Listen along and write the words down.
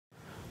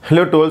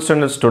Hello 12th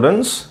standard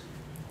students.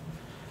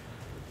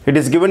 It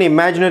is given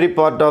imaginary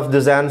part of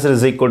this answer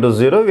is equal to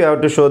 0. We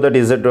have to show that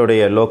z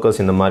உடைய locus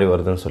இந்த மாதிரி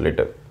வருதுன்னு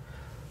சொல்லிட்டு.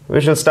 We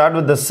shall start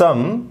with the sum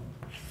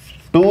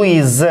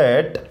 2z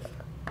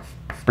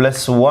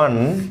plus 1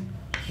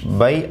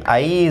 by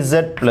iz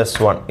plus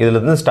 1. இதில்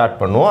இருந்து start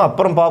பண்ணுவோம்.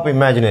 அப்புறம் பாப்போம்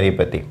imaginary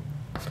பற்றி.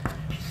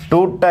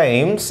 2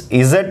 times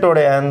z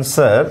உடைய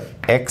answer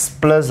x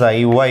plus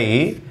iy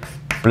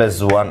plus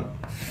 1.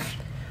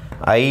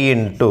 I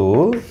into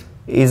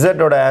z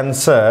oda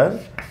answer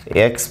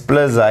x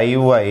plus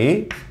iy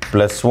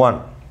plus 1.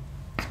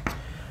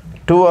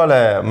 2 ஆல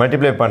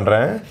multiply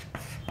பண்றேன்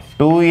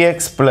 2x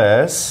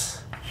plus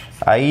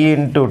I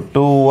into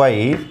 2y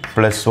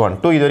plus 1.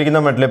 2 இது வரைக்கும்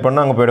தான் multiply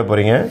பண்ணா அங்க போய்ட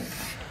போறீங்க.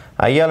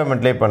 I ஆல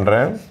multiply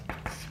பண்றேன்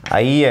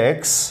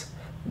ix,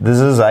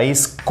 this is I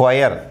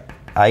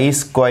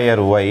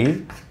square y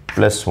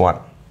plus 1.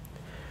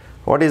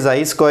 What is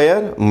I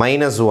square?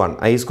 Minus 1.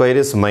 I square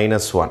is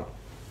minus 1.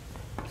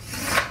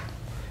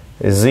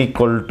 Is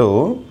equal to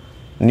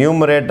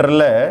numerator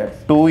ல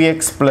 2x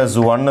plus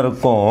 1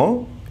 இருக்கும்.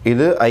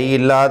 இது I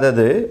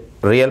இல்லாதது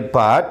real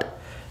part.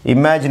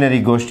 Imaginary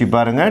கோஷ்டி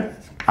பாருங்க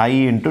I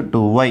into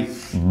 2y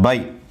by.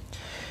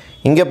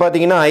 இங்க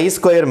பாத்தீங்கன்னா I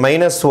square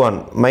minus 1.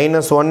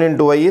 Minus 1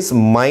 into y is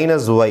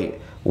minus y.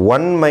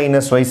 1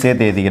 minus y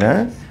சேர்த்து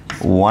எழுதிக்கிறேன்.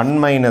 1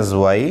 minus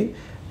y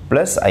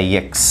plus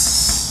ix.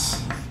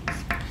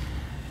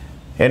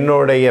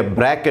 என்னோடைய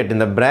bracket,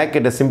 இந்த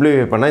bracket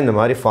simplify பண்ணா இந்த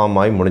மாதிரி ஃபார்ம்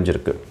ஆகி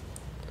முடிஞ்சிருக்கு.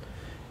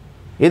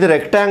 இது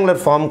rectangular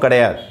form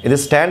கிடையாது. இது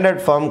standard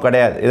form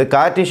கிடையாது. இது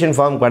Cartesian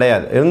form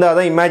கிடையாது. இருந்தால்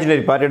தான்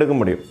imaginary part எடுக்க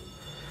முடியும்.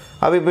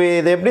 அப்போ இப்போ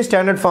இது எப்படி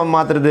standard form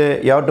மாற்றுறது?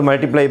 You have to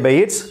multiply by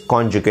its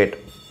conjugate.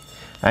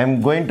 I am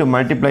going to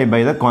multiply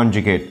by the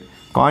conjugate.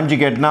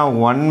 Conjugate na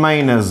 1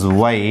 minus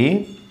y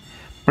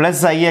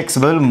plus ix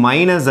பதில்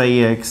minus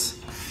ix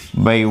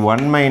by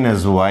 1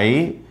 minus y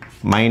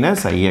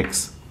minus ix.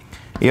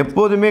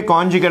 எப்போதுமே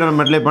conjugate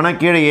multiply பண்ணால்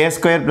கீழே a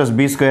square plus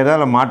b square தான்,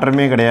 அதில்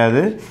மாற்றமே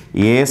கிடையாது.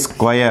 a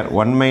square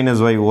 1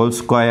 minus y whole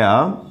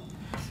square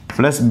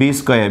plus b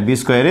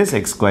square is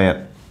x square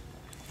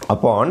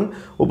upon.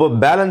 இப்போ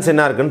balance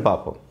என்ன இருக்குன்னு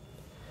பார்ப்போம்.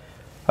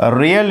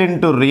 Real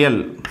into real,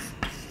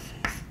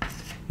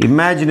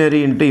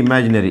 imaginary into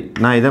imaginary.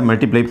 நான் இதை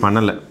மல்டிப்ளை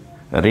பண்ணலை.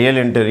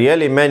 Real into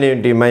real, imaginary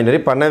into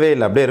imaginary பண்ணவே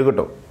இல்லை, அப்படியே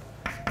இருக்கட்டும்.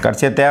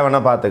 கடைசியாக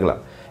தேவைன்னா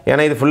பார்த்துக்கலாம்.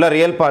 ஏன்னா இது ஃபுல்லாக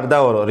ரியல் பார்ட்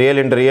தான் வரும். ரியல்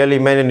இன்ட்டு ரியல்,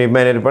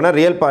 இமேஜினரி பண்ணால்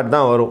ரியல் பார்ட்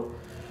தான் வரும்.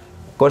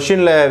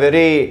 கொஷினில்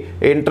வெரி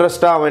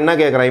இன்ட்ரெஸ்ட்டாக அவன் என்ன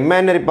கேட்குறான்,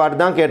 இமேஜினரி பார்ட்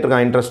தான்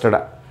கேட்டிருக்கான்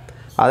இன்ட்ரெஸ்டடாக.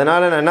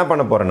 அதனால் நான் என்ன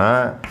பண்ண போகிறேன்னா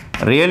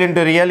ரியல்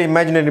இன்ட்டு ரியல்,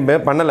 இமேஜினரி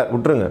பண்ணலை,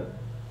 விட்டுருங்க.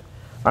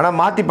 ஆனால்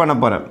மாற்றி பண்ண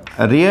போகிறேன்.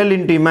 ரியல்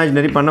இன்ட்டு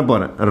இமேஜினரி பண்ண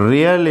போகிறேன்.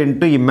 Real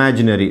into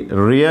imaginary,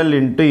 real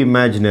into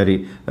imaginary,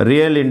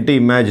 real into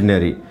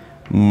imaginary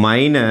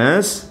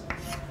minus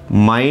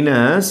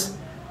minus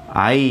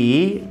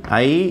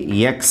I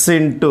x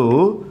into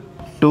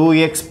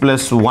 2x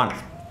plus 1.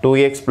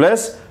 2x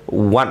plus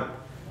 1.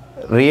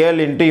 Real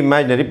into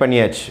imaginary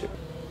பண்ணியாச்சு.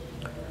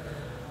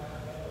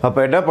 அப்போ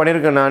என்ன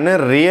பண்ணியிருக்கேன் நான்,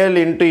 ரியல்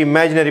இன்ட்டு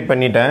இமேஜினரி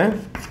பண்ணிட்டேன்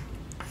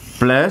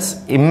plus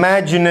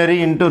imaginary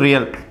into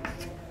real.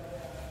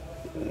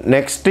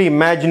 Next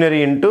imaginary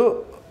into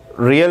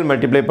real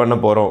multiply பண்ண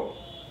போகிறோம்.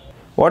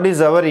 What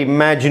is our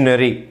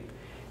imaginary?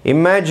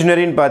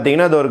 இமேஜினரின்னு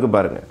பார்த்தீங்கன்னா அது இருக்குது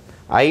பாருங்கள்.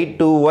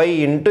 I2y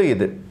இன்ட்டு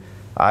இது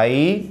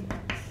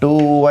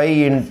I2y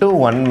into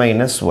 1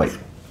 minus y.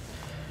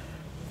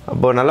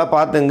 அப்போது நல்லா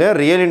பார்த்துங்க,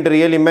 real into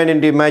real,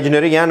 into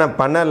imaginary ஏன் நான்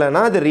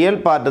பண்ணலைன்னா அது ரியல்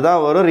பார்ட்டு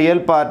தான் வரும்.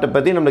 ரியல் பார்ட்டை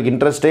பற்றி நம்மளுக்கு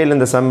இன்ட்ரெஸ்டே இல்லை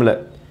இந்த சம்மில்.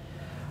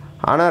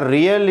 ஆனால்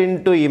ரியல்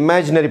இன்ட்டு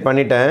இமேஜினரி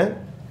பண்ணிட்டேன்,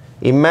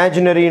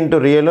 இமேஜினரி இன்ட்டு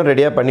ரியலும்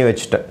ரெடியாக பண்ணி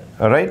வச்சுட்டேன்.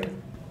 ரைட்,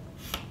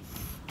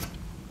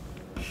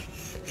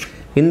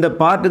 இந்த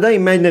பார்ட்டு தான்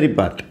இமேஜினரி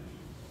பார்ட்,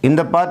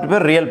 இந்த பார்ட்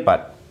பேர் ரியல்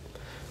பார்ட்.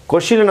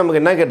 கொஷினில்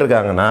நமக்கு என்ன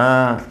கேட்டிருக்காங்கன்னா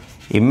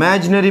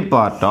imaginary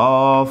part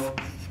of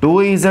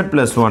 2z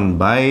plus 1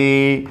 by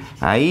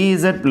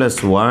iz plus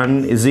 1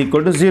 is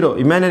equal to 0.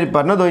 imaginary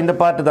partனா இந்த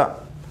பார்ட் தான்.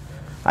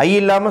 I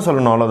இல்லாமல்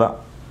சொல்லணும், அவ்வளோதான்.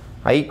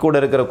 I கூட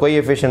இருக்கிற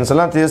கோஎஃபிஷியன்ட்ஸ்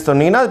எல்லாம் தீர்த்து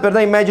சொன்னீங்கன்னா அது பேர்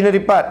தான்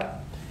imaginary part.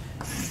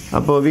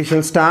 அப்போ we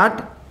shall start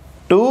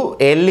to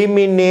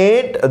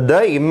eliminate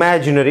the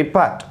imaginary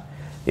part.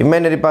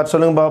 imaginary part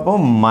சொல்லுங்க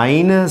பார்ப்போம்.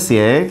 minus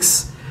x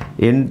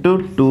into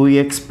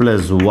 2x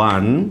plus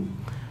 1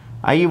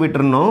 I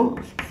விட்டுறணும்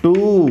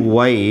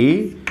 2y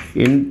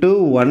into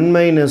 1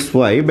 minus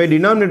y by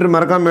denominator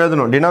மறக்காமல்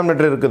எழுதணும்.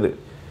 denominator இருக்குது,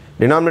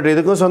 denominator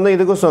இதுக்கும் சொந்தம்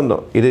இதுக்கும்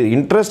சொந்தம். இது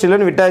இன்ட்ரெஸ்ட்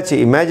இல்லைன்னு விட்டாச்சு,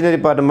 இமேஜினரி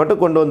பார்ட்டை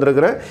மட்டும் கொண்டு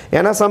வந்திருக்கிறேன்.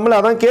 ஏன்னா சம்மில்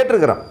அதான்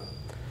கேட்டிருக்கிறான்.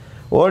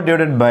 all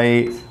divided by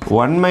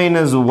 1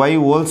 minus y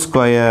whole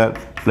square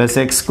plus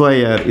x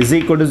square is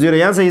equal to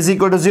 0. ஏன் சார் is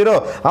equal to 0?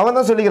 அவன்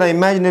தான் சொல்லிக்கிறான்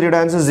இமேஜினரியோட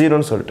ஆன்சர்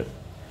 0ன்னு சொல்லிட்டு.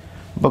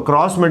 இப்போ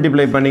கிராஸ்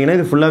மல்டிப்ளை பண்ணிங்கன்னா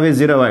இது ஃபுல்லாகவே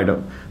 0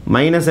 ஆகிடும்.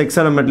 மைனஸ்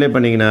எக்ஸால் மல்டிப்ளை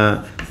பண்ணிங்கன்னா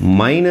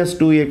minus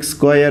 2x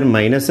square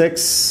minus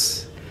X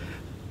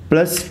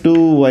plus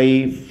 2y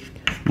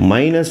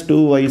minus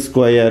 2y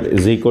square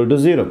is equal to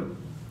 0.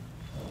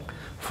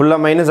 Full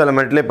minus ala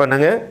multiply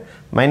பண்ணுங்க.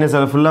 Minus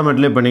ala full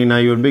multiply பண்ணீங்கன்னா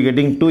you will be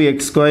getting 2x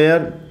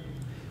square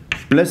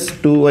plus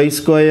 2y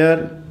square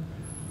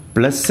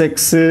plus x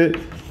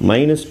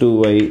minus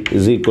 2y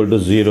is equal to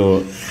 0.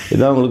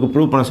 இதான் உங்களுக்கு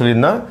prove பண்ண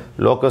சொல்லியிருந்தா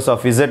locus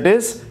of z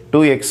is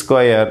 2x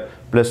square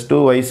plus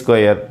 2y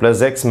square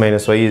plus x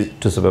minus y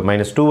is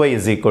minus 2y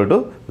is equal to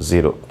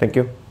 0. Thank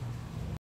you.